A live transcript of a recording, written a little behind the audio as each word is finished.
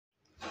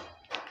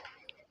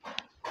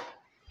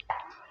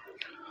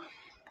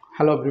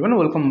Hello everyone,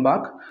 welcome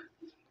back.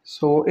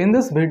 So in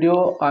this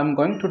video I'm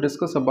going to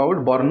discuss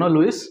about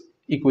Bernoulli's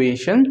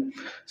equation.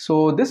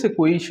 So this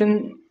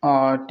equation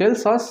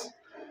tells us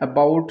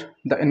about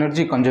the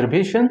energy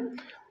conservation,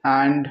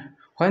 and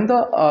when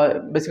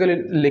the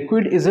basically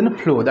liquid is in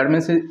flow, that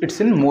means it's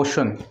in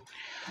motion.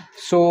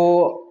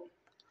 So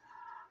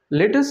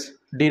let us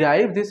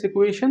derive this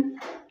equation.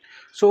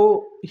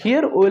 So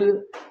here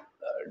we'll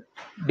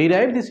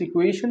derive this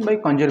equation by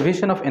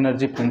conservation of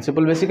energy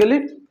principle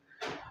basically.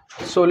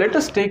 So let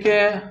us take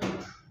a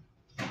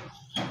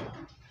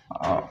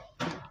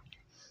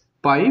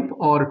pipe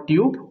or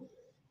tube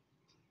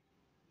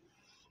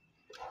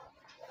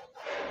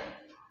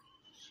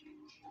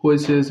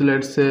which is,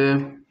 let's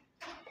say,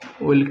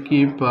 we'll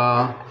keep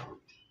the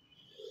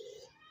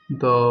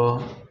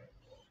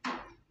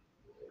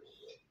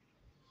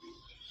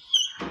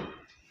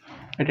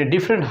at a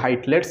different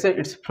height. Let's say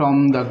it's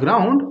from the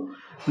ground.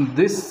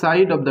 This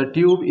side of the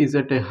tube is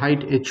at a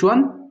height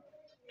h1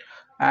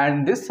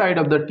 and this side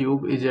of the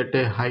tube is at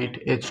a height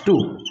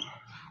h2.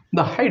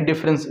 The height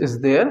difference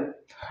is there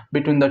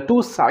between the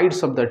two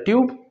sides of the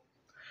tube.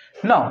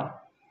 Now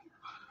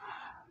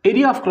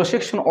area of cross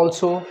section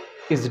also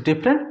is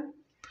different.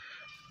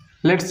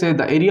 Let's say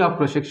the area of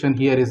cross section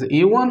here is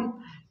A1,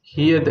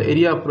 here the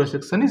area of cross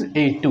section is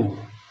A2,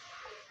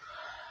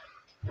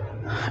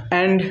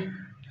 and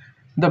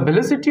the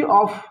velocity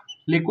of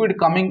liquid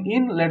coming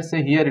in, let's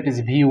say here it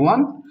is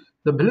V1,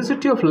 the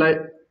velocity of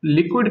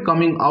liquid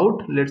coming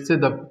out, let's say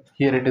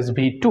here it is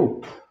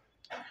V2,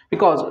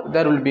 because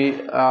there will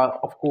be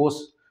of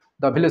course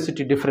the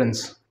velocity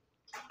difference.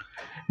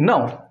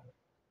 Now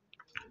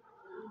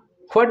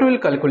what we will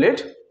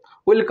calculate?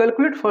 We will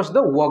calculate first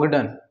the work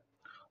done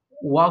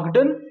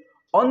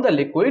on the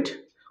liquid.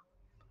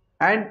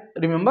 And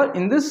remember,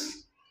 in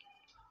this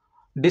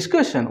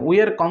discussion we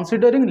are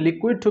considering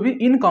liquid to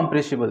be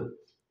incompressible.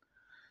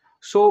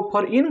 So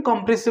for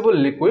incompressible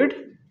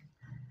liquid,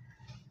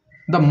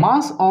 the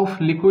mass of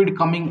liquid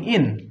coming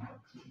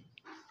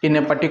in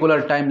a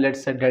particular time,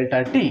 let's say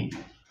delta t,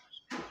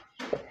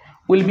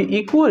 will be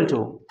equal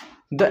to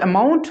the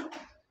amount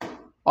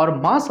or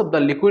mass of the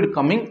liquid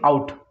coming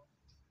out.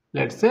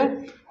 Let's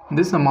say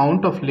this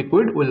amount of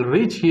liquid will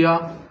reach here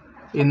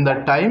in the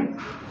time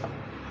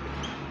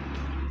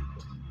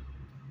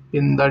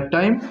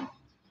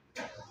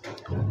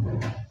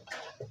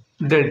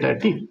delta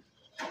t.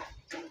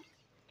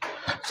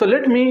 So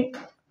let me,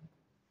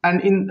 and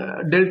in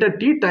delta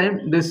t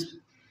time this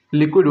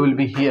liquid will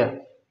be here.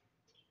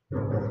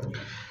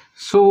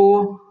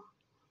 So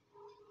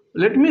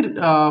let me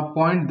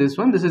point this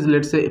one. This is,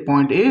 let's say,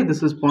 point A,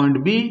 this is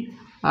point B,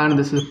 and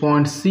this is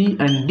point C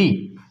and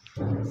D.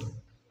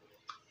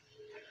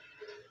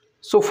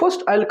 So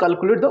first I'll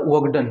calculate the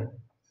work done.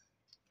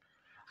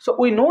 So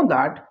we know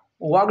that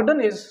work done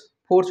is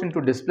force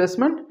into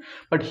displacement,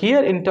 but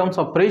here in terms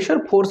of pressure,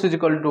 force is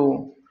equal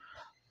to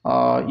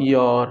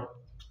your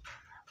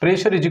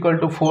pressure is equal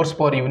to force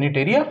per unit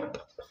area.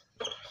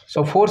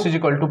 So force is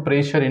equal to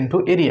pressure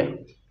into area,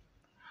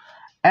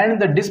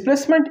 and the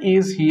displacement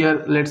is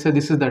here, let's say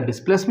this is the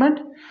displacement.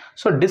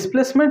 So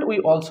displacement, we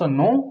also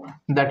know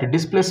that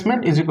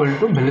displacement is equal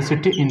to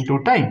velocity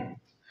into time.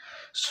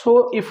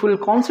 So if we'll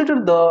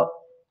consider the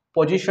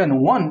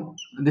position 1,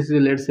 this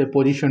is, let's say,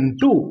 position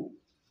 2.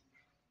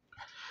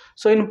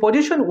 So in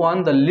position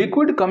 1, the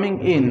liquid coming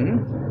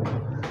in,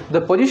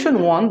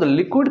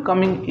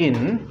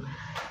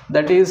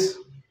 that is,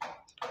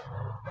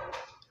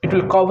 it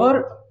will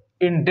cover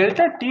in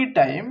delta t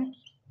time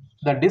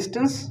the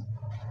distance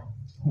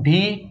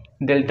v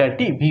delta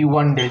t,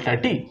 v1 delta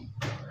t,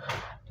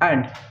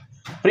 and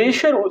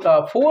pressure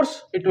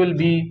force will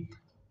be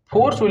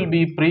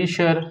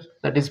pressure,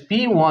 that is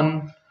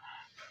p1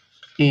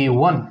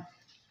 a1.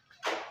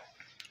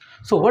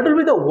 So what will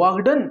be the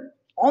work done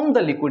on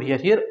the liquid here?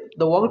 Here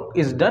the work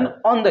is done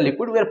on the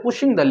liquid, we are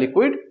pushing the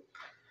liquid,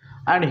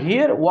 and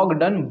here work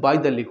done by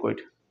the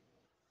liquid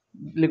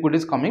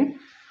is coming,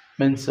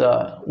 means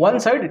one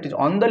side it is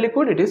on the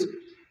liquid, it is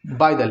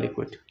by the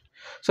liquid.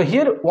 So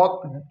here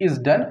work is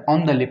done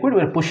on the liquid,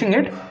 we are pushing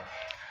it.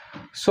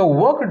 So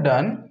work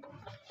done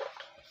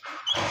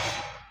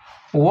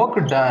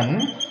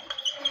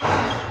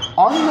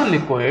on the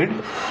liquid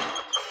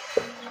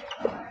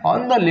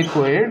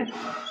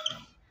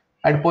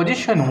at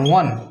position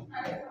 1,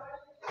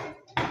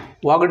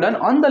 work done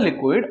on the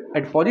liquid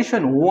at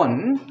position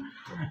 1,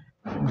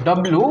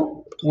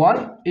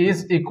 W1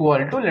 is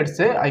equal to, let's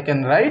say, I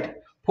can write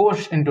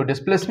force into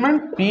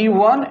displacement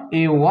P1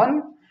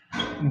 A1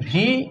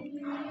 V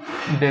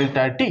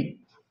delta T.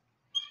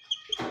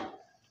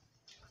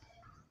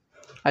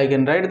 I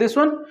can write this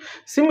one.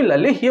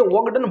 Similarly, here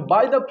work done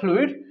by the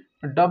fluid,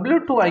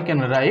 W2 I can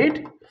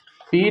write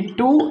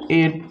P2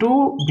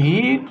 A2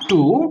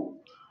 V2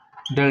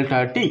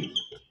 delta T,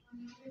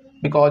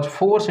 because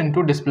force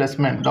into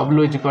displacement,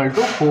 W is equal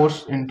to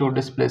force into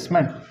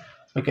displacement,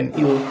 we can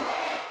use,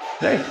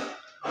 right?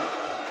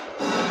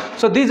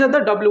 So these are the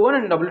W1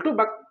 and W2,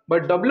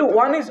 but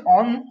W1 is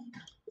on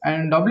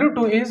and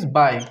W2 is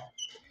by.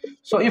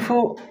 So if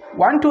you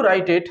want to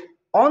write it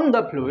on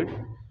the fluid,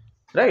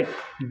 right?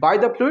 By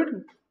the fluid.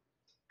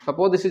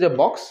 Suppose this is a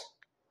box,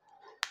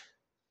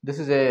 this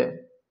is a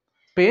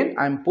pen,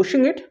 I am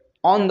pushing it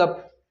on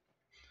the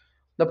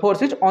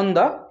force is on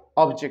the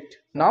object.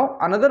 Now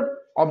another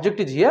object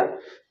is here,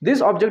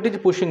 this object is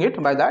pushing it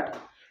by that,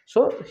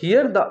 so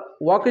here the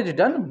work is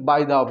done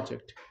by the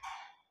object.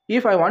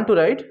 If I want to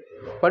write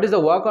what is the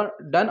work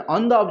done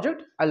on the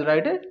object, I'll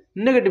write a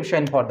negative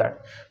sign for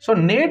that. So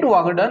net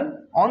work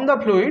done on the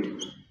fluid,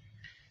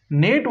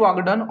 net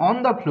work done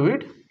on the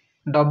fluid,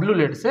 W,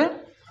 let's say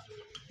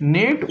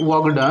net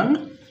work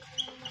done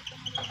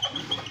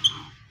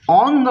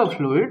on the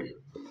fluid,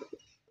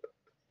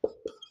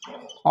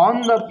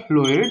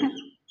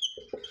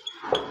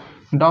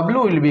 W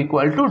will be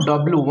equal to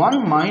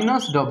W1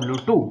 minus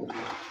W2,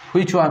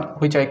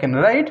 which I can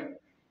write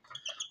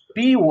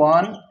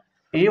P1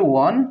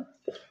 A1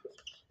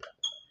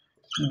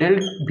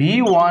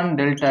 V1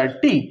 delta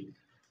T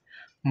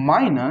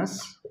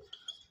minus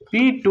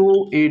P2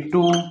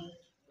 A2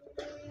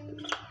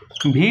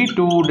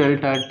 V2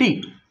 delta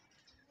T.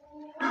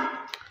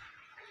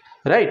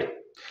 Right?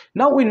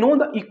 Now we know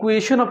the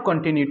equation of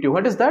continuity.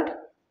 What is that?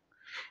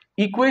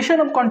 Equation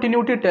of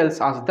continuity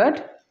tells us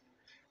that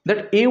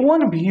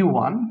A1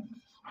 V1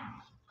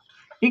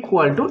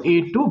 equal to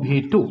A2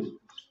 V2.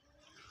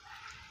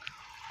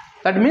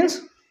 That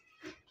means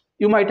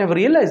you might have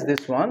realized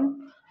this one.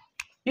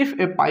 If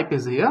a pipe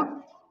is here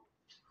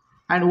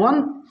and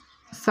one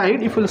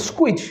side if you will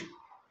squeeze,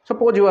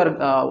 suppose you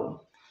are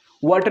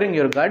watering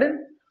your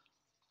garden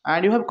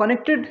and you have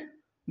connected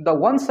the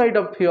one side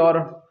of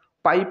your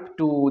pipe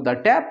to the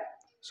tap,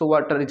 so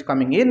water is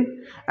coming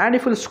in, and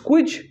if you will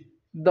squeeze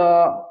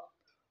the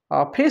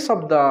face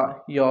of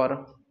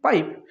your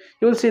pipe,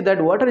 you will see that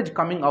water is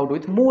coming out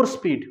with more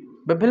speed.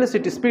 The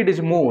velocity speed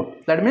is more.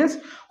 That means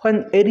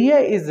when area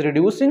is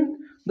reducing,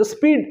 the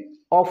speed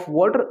of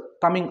water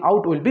coming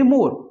out will be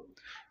more.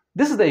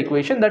 This is the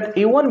equation that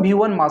A1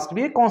 V1 must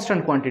be a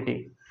constant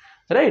quantity,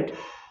 right?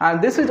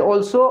 And this is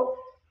also,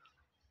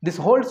 this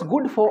holds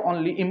good for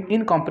only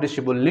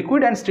incompressible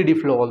liquid and steady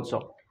flow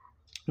also.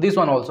 This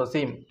one also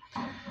same.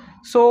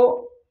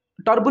 So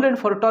for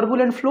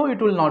turbulent flow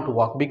it will not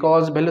work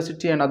because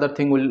velocity and other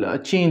thing will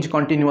change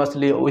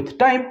continuously with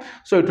time,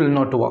 so it will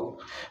not work.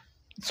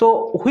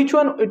 So which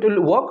one it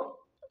will work?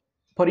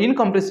 For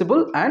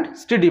incompressible and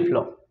steady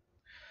flow.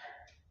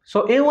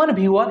 So A1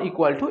 V1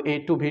 equal to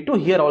A2 V2.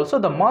 Here also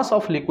the mass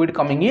of liquid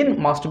coming in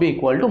must be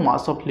equal to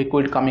mass of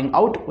liquid coming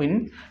out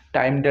in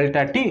time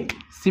delta T.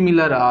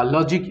 Similar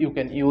logic you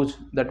can use,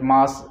 that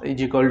mass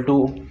is equal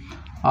to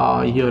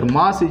your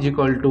mass is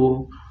equal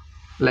to,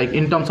 like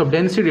in terms of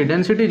density,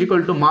 density is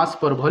equal to mass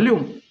per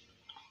volume,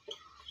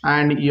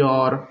 and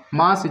your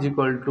mass is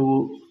equal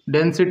to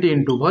density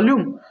into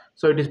volume.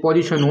 So it is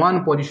position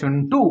 1,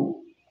 position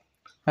 2,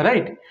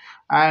 right?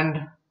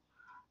 And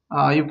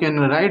you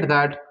can write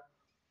that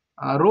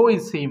rho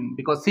is same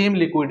because same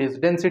liquid is,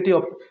 density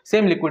of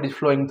same liquid is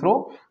flowing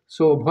through.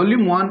 So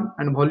volume 1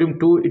 and volume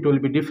 2 it will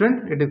be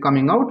different, it is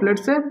coming out,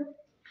 let's say.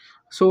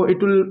 So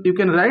it will, you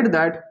can write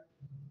that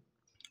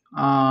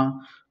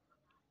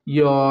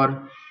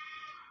your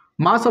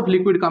mass of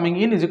liquid coming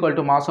in is equal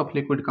to mass of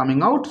liquid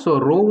coming out. So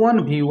rho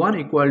 1 V1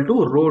 equal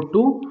to rho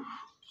 2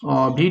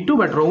 V2,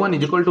 but rho 1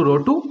 is equal to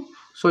rho 2.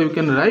 So you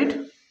can write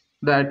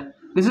that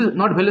this is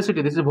not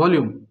velocity, this is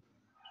volume.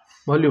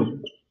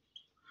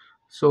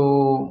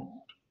 So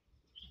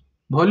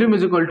volume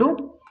is equal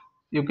to,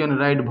 you can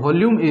write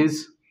volume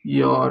is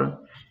your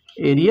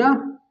area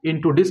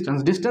into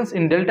distance. Distance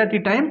in delta T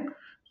time,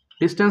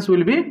 distance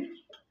will be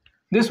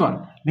this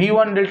one,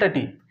 V1 delta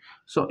T.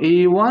 So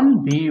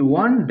A1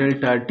 V1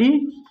 delta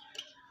T,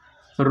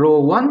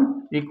 rho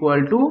 1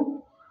 equal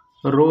to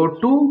rho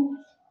 2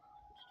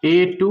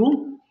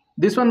 A2.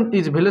 This one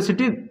is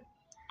velocity.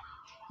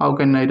 How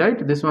can I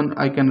write this one?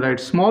 I can write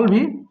small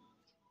v,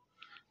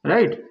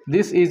 right?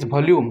 This is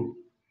volume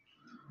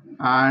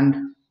and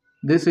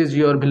this is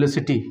your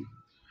velocity.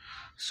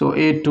 So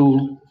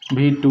A2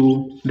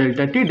 V2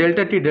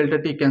 delta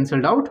T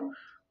cancelled out,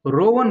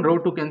 rho 1 rho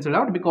 2 cancelled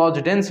out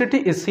because density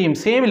is same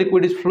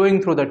liquid is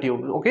flowing through the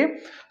tube. Okay,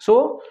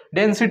 so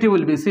density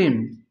will be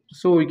same,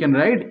 so we can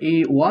write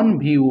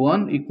A1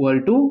 V1 equal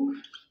to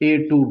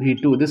A2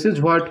 V2. This is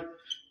what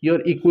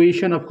your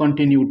equation of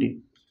continuity,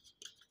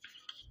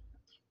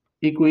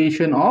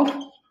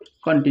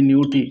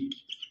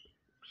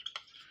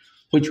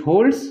 which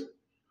holds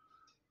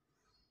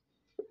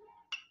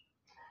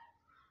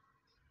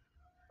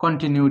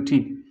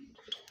continuity,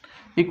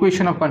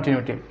 equation of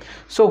continuity,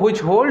 so which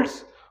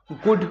holds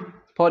good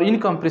for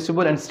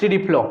incompressible and steady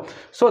flow.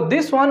 So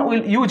this one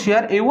will use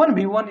here A1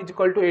 V1 is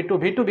equal to A2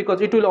 V2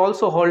 because it will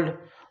also hold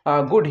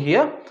good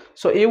here.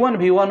 So A1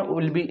 V1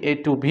 will be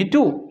A2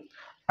 V2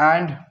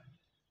 and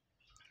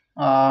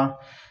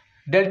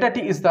delta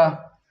T is the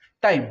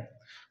time.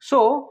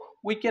 So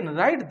we can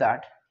write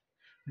that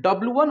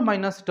W1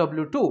 minus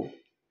W2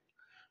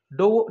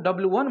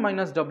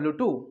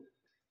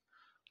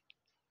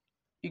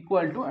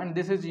 equal to, and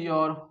this is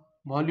your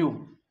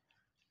volume,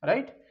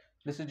 right?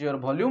 This is your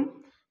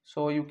volume.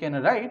 So you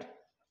can write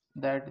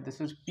that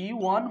this is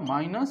P1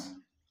 minus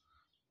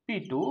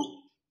P2.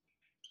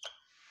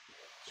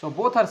 So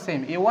both are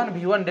same, A1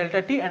 V1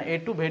 delta T and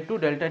A2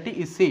 V2 delta T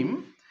is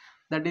same.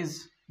 That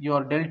is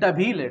your delta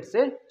V, let's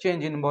say,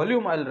 change in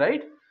volume. I'll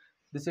write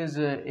this is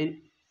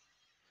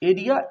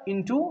area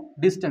into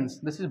distance.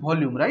 This is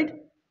volume, right?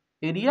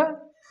 Area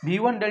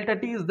V1 delta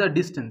T is the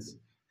distance.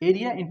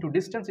 Area into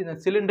distance in a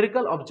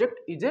cylindrical object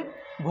is a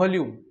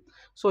volume.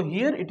 So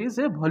here it is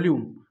a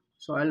volume.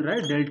 So I'll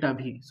write delta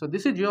V. So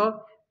this is your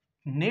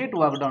net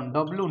work done,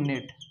 W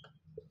net.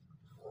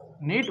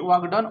 Net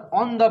work done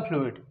on the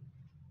fluid.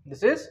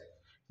 This is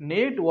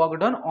net work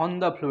done on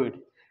the fluid.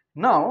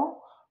 Now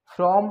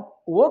from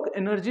work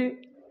energy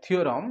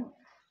theorem,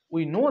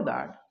 we know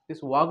that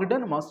this work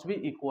done must be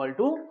equal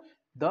to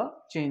the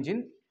change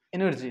in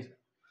energy.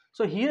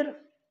 So here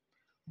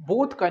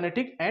both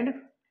kinetic and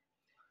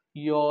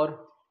your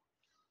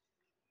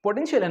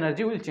potential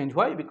energy will change.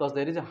 Why? Because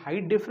there is a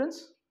height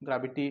difference.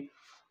 Gravity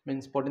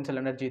means potential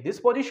energy. This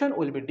position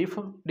will be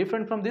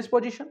different from this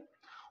position.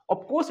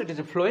 Of course, it is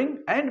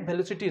flowing and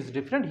velocity is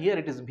different. Here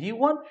it is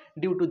V1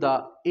 due to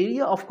the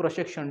area of cross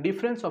section,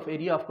 difference of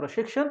area of cross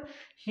section.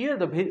 Here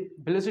the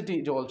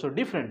velocity is also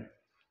different,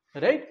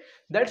 right?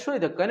 That's why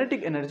the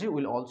kinetic energy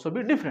will also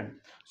be different.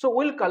 So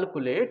we'll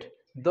calculate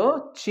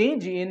the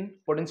change in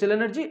potential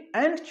energy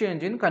and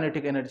change in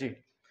kinetic energy.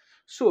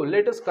 So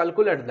let us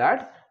calculate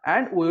that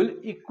and we will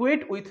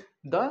equate with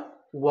the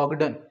work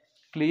done.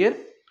 Clear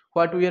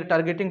what we are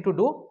targeting to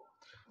do?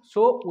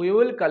 So we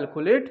will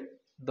calculate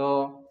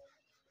the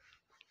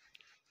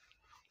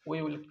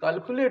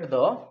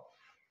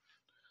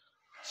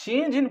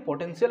change in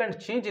potential and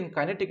change in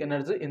kinetic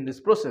energy in this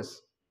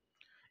process,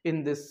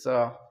 in this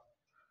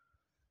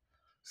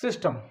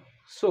system.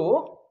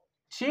 So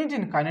change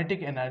in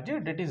kinetic energy,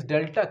 that is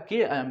delta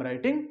K I am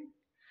writing,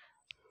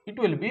 it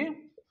will be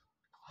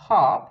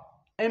half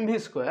mv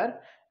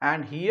square,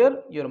 and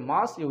here your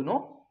mass, you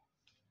know,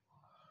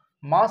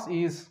 mass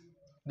is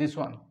this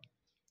one,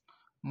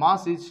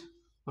 mass is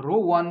rho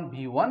 1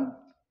 v1,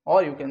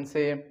 or you can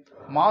say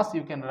mass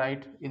you can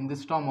write in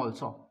this term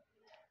also,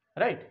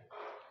 right?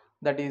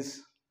 That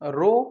is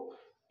rho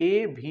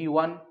a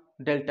v1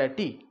 delta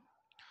t.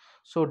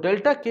 So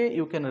delta k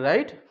you can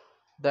write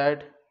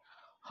that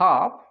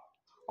half,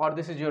 or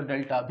this is your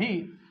delta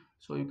v,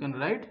 so you can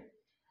write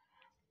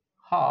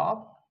half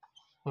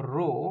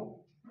rho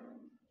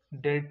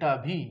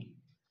delta v.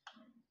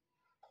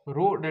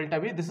 Rho delta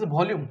v, this is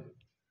volume.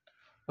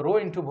 Rho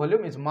into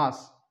volume is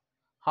mass.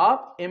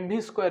 Half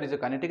mv square is a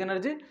kinetic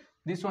energy.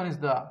 This one is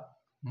the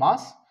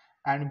mass,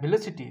 and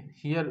velocity.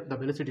 Here the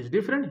velocity is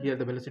different. Here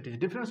the velocity is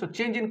different. So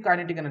change in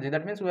kinetic energy.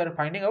 That means we are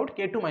finding out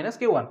K2 minus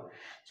K1.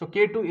 So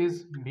K2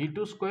 is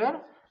V2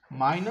 square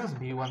minus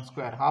V1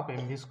 square. Half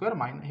mv square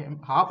minus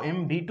half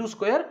mv2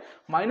 square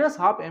minus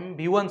half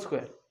mv1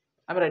 square.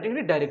 I am writing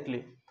it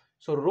directly.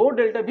 So rho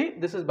delta v,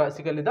 this is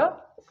basically the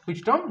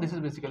which term? This is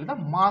basically the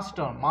mass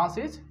term. Mass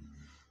is,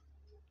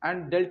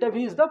 and delta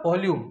v is the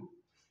volume.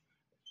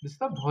 This is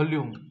the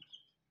volume,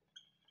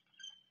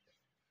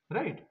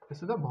 right?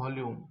 This is the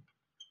volume.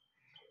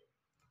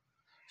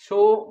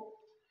 So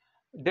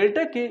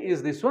delta k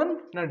is this one.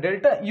 Now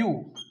delta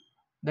u,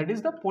 that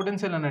is the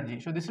potential energy.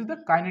 So this is the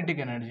kinetic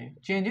energy.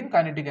 Change in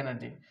kinetic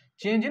energy.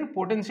 Change in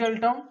potential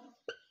term.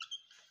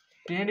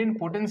 Change in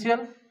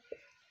potential.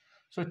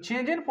 So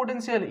change in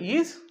potential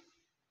is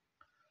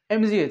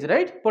mgh,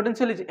 right?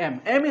 Potential is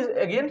m. M is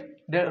again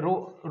the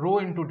rho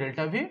into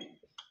delta v.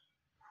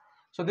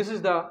 So this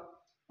is the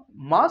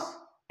mass,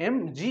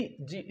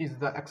 mg, g is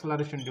the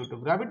acceleration due to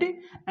gravity,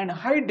 and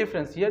height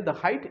difference. Here the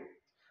height,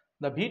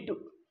 the v2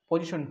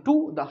 position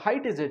 2, the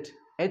height is at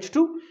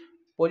h2,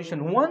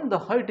 position 1, the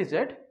height is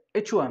at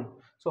h1.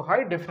 So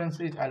height difference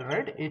is, I'll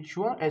write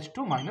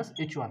h2 minus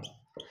h1.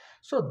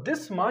 So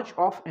this much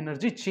of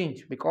energy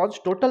change, because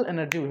total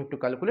energy we have to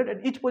calculate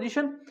at each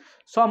position.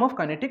 Sum of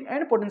kinetic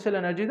and potential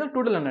energy is the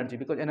total energy,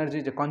 because energy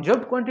is a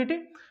conserved quantity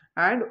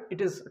and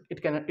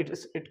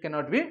it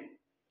cannot be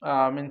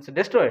means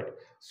destroyed.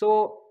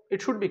 So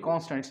it should be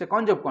constant. It's a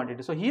conserved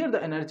quantity. So here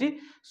the energy,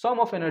 sum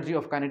of energy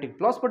of kinetic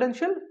plus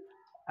potential,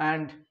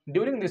 and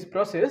during this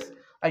process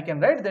I can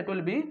write that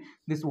will be,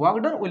 this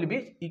work done will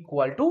be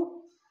equal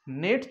to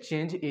net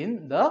change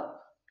in the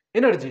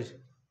energies.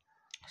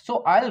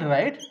 So I'll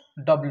write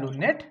W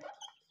net.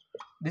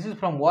 This is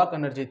from work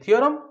energy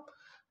theorem.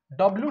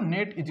 W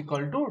net is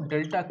equal to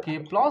delta K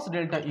plus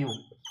delta U.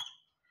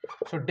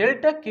 So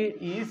delta K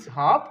is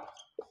half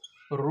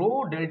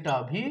rho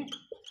delta V,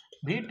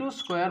 V2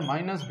 square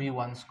minus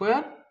V1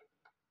 square,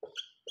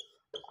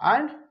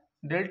 and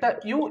delta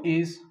U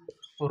is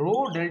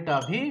rho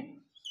delta V,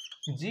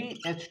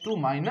 GH2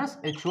 minus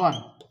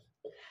H1.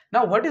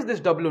 Now what is this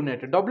W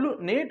net? W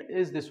net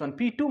is this one,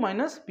 P2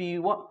 minus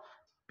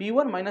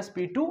P1 minus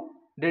P2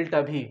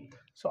 delta V.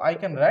 So I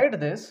can write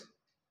this,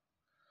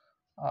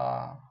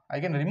 I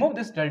can remove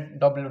this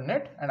W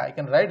net and I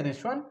can write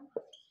this one,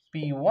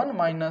 P1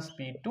 minus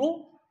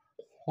P2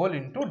 whole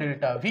into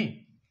delta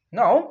V.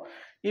 Now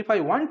if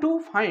I want to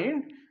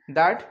find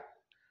that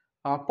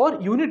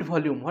per unit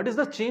volume, what is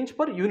the change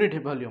per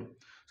unit volume?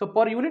 So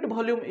per unit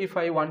volume, if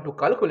I want to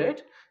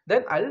calculate,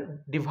 then I'll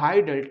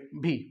divide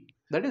V,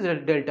 that is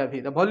delta V.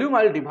 The volume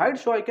I'll divide,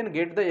 so I can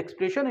get the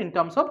expression in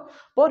terms of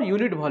per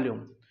unit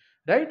volume,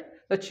 right?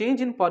 The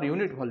change in per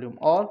unit volume,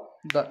 or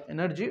the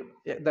energy,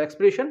 the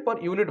expression per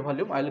unit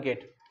volume I'll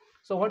get.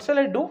 So what shall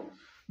I do?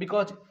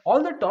 Because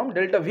all the term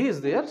delta V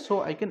is there,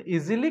 so I can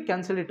easily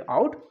cancel it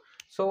out.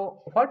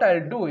 So what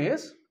I'll do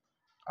is,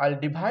 I'll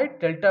divide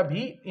delta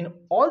V in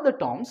all the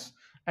terms,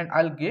 and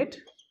I'll get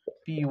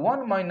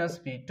P1 minus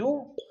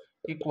P2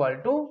 equal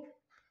to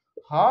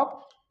half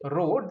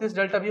rho. This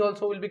delta V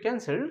also will be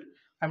cancelled.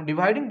 I'm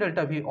dividing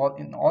delta V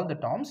in all the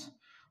terms,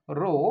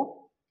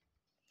 rho,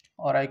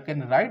 or I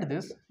can write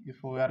this if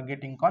we are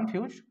getting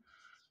confused,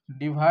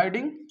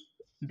 dividing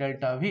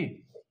delta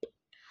V.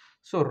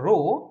 So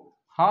rho,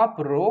 half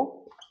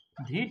rho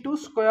V2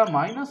 square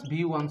minus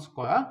V1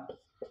 square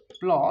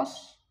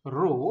plus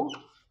rho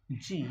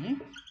G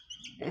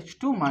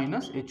H2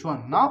 minus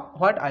H1. Now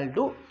what I'll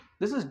do,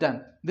 this is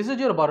done. This is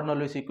your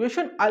Bernoulli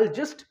equation. I'll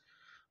just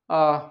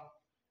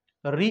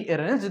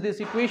rearrange this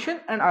equation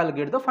and I'll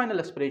get the final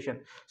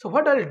expression. So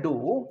what I'll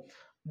do,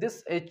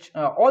 this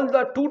all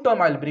the two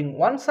term I'll bring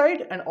one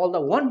side, and all the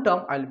one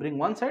term I'll bring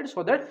one side,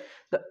 so that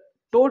the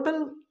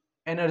total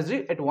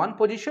energy at one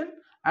position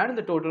and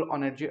the total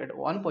energy at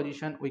one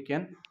position we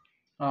can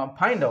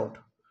find out.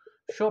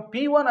 So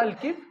P1 I'll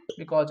keep,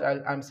 because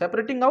I'm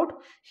separating out.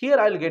 Here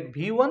I'll get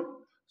V1.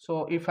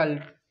 So if I'll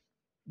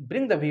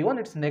bring the V1,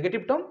 it's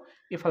negative term.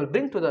 If I'll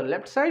bring to the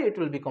left side, it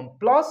will become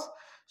plus.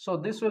 So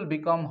this will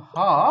become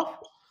half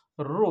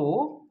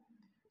rho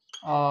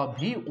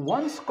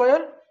V1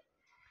 square,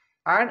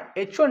 and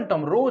H1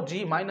 term rho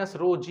G minus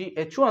rho G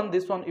H1.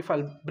 This one, if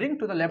I'll bring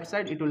to the left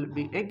side, it will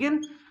be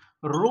again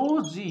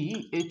rho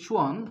G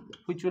H1,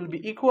 which will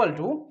be equal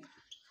to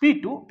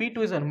P2. P2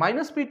 is a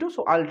minus P2,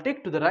 so I'll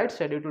take to the right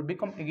side, it will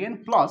become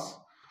again plus.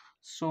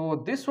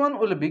 So this one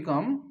will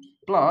become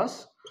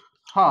plus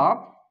half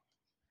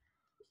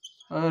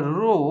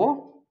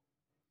rho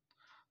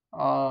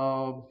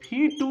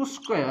P2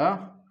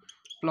 square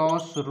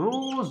plus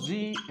rho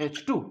G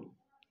H2.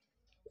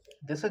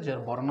 This is your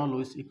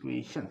Bernoulli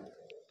equation.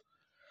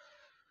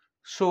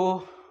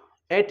 So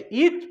at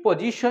each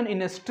position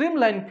in a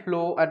streamline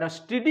flow and a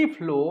steady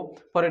flow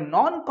for a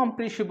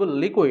non-compressible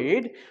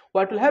liquid,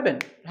 what will happen?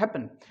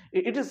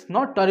 It is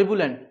not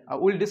turbulent.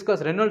 We'll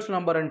discuss Reynolds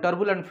number and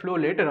turbulent flow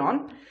later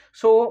on.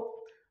 So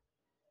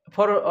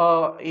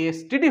for a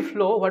steady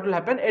flow, what will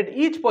happen at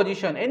each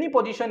position, any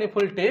position, if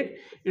we'll take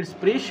its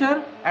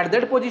pressure at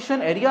that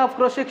position, area of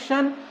cross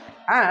section,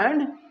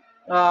 and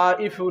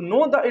if you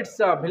know its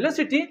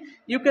velocity,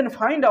 you can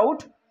find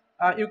out,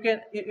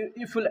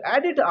 if you'll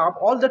add it up,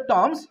 all the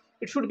terms,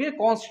 it should be a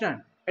constant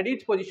at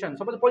each position.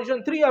 Suppose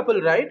position 3 I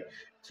will write,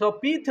 so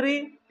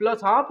P3 plus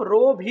half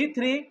rho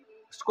V3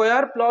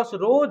 square plus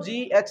rho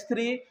G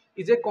H3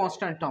 is a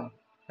constant term,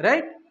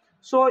 right?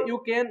 So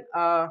you can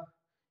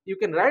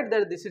write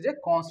that this is a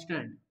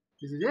constant.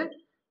 This is a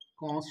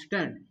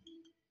constant,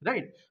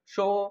 right?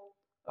 So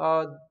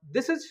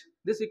this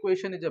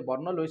equation is a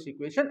Bernoulli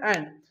equation,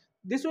 and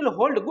this will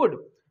hold good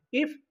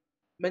if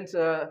means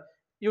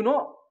we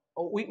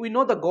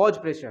know the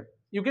gauge pressure.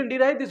 You can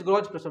derive this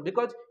gauge pressure,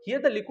 because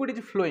here the liquid is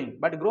flowing,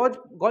 but gauge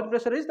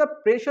pressure is the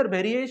pressure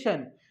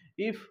variation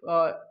if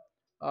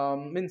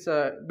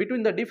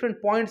between the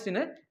different points in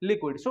a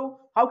liquid. So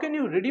how can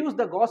you reduce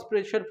the gauge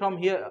pressure from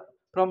here,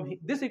 from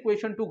this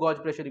equation to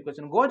gauge pressure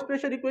equation? Gauge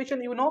pressure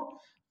equation, you know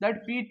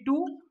that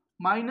P2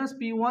 minus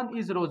P1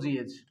 is rho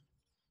GH.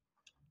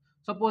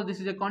 Suppose this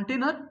is a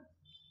container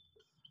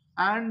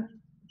and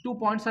 2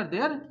 points are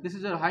there. This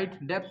is a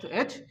height, depth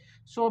h.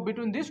 So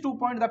between these 2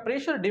 points, the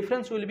pressure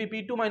difference will be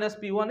P2 minus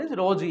P1 is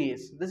rho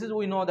GH. This is,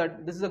 we know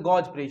that this is a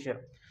gauge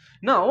pressure.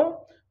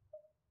 Now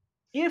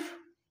if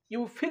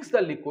you fix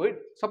the liquid,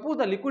 suppose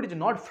the liquid is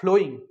not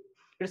flowing,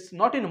 it's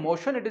not in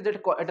motion, it is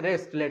at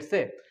rest, let's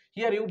say.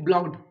 Here you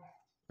blocked,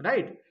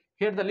 right?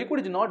 Here the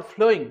liquid is not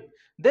flowing,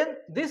 then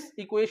this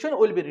equation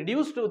will be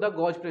reduced to the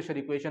gauge pressure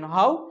equation.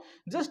 How?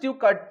 Just you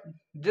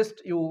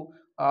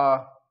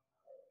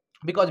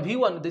because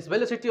V1, this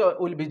velocity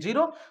will be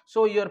 0,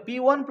 so your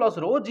P1 plus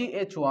rho G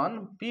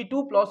H1,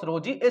 P2 plus rho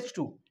G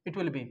H2, it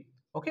will be,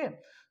 okay.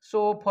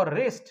 So for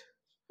rest,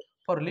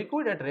 for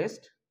liquid at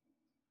rest,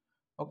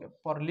 okay,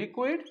 for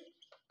liquid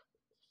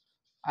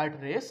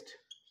at rest,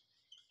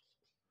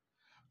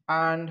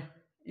 and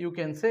you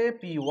can say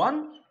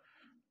P1,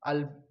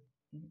 I'll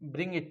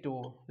bring it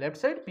to left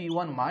side,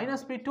 P1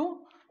 minus P2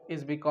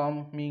 is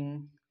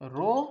becoming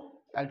rho,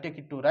 I'll take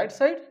it to right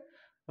side,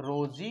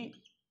 rho G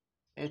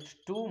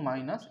H2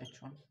 minus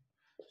H1.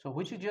 So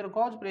which is your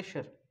gauge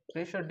pressure?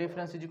 Pressure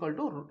difference is equal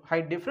to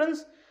height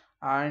difference,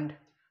 and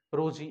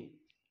rho G,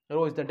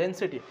 rho is the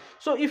density.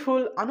 So if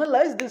you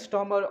analyze this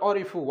term, or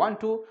if you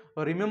want to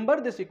remember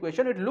this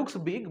equation, it looks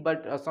big,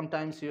 but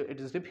sometimes it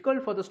is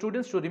difficult for the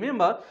students to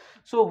remember.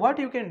 So what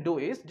you can do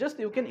is, just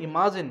you can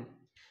imagine,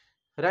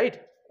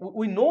 right?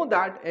 We know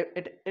that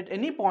at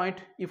any point,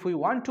 if we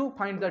want to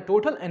find the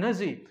total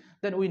energy,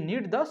 then we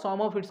need the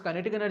sum of its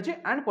kinetic energy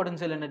and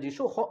potential energy.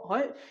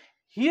 So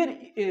here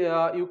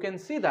you can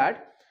see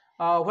that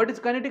what is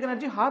kinetic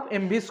energy? Half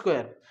mv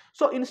square.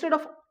 So instead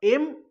of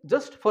m,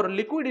 just for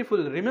liquid, if you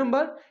will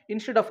remember,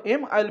 instead of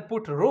m I'll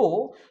put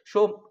rho.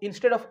 So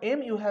instead of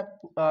m you have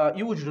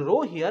used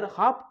rho here,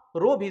 half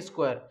rho v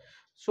square.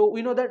 So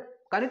we know that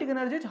kinetic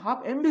energy is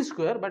half mv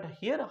square, but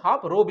here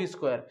half rho v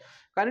square.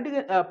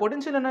 Kinetic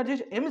potential energy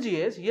is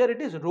mgh, here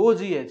it is rho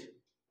gh,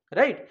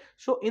 right?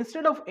 So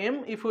instead of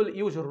m, if you will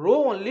use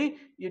rho only,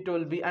 it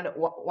will be, and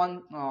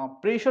one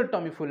pressure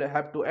term if you will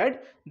have to add,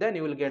 then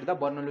you will get the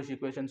Bernoulli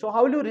equation. So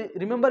how will you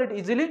remember it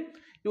easily?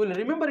 You will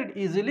remember it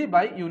easily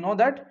by, you know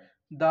that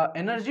the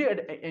energy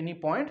at any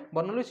point,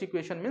 Bernoulli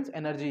equation means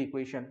energy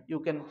equation.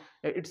 You can,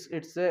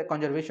 it's a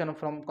conservation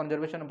of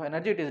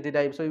energy, it is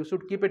derived, so you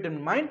should keep it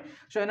in mind.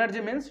 So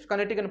energy means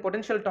kinetic and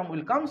potential term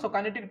will come. So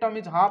kinetic term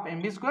is half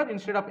mv square,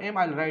 instead of m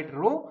I'll write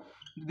rho.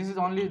 This is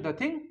only the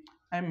thing,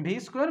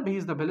 mv square, v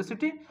is the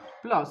velocity,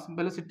 plus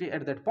velocity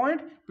at that point,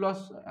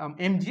 plus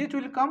mgh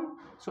will come.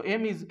 So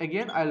m is,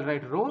 again I'll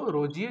write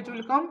rho gh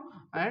will come,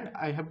 and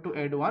I have to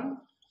add one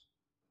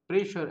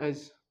pressure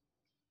as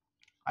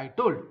I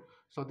told.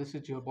 So this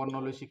is your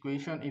Bernoulli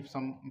equation. If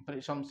some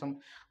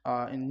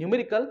in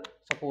numerical,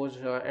 suppose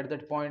at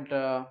that point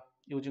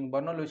using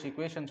Bernoulli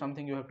equation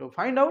something you have to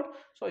find out,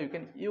 so you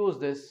can use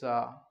this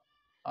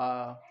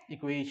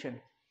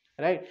equation,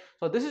 right?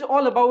 So this is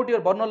all about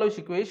your Bernoulli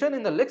equation.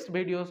 In the next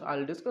videos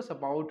I'll discuss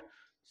about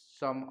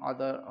some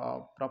other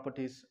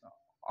properties,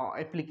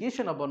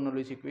 application of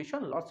Bernoulli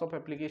equation. Lots of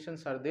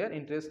applications are there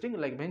interesting,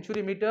 like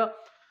venturimeter,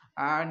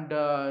 and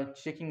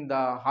checking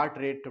the heart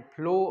rate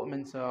flow,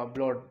 means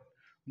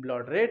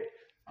blood rate,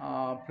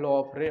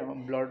 flow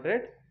of blood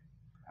rate,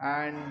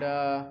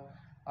 and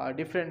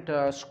different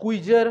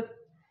squeezer,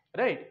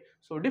 right?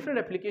 So different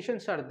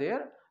applications are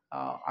there.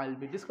 I'll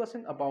be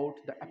discussing about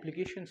the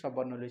applications of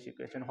Bernoulli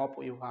equation. Hope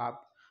you have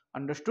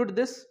understood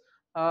this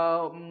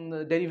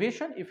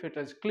derivation. If it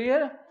is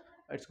clear,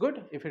 it's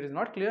good. If it is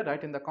not clear,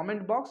 write in the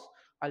comment box.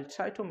 I'll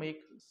try to make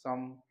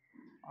some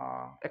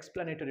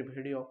explanatory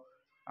video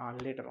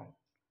later on.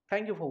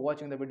 Thank you for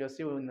watching the video.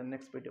 See you in the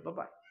next video. Bye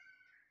bye.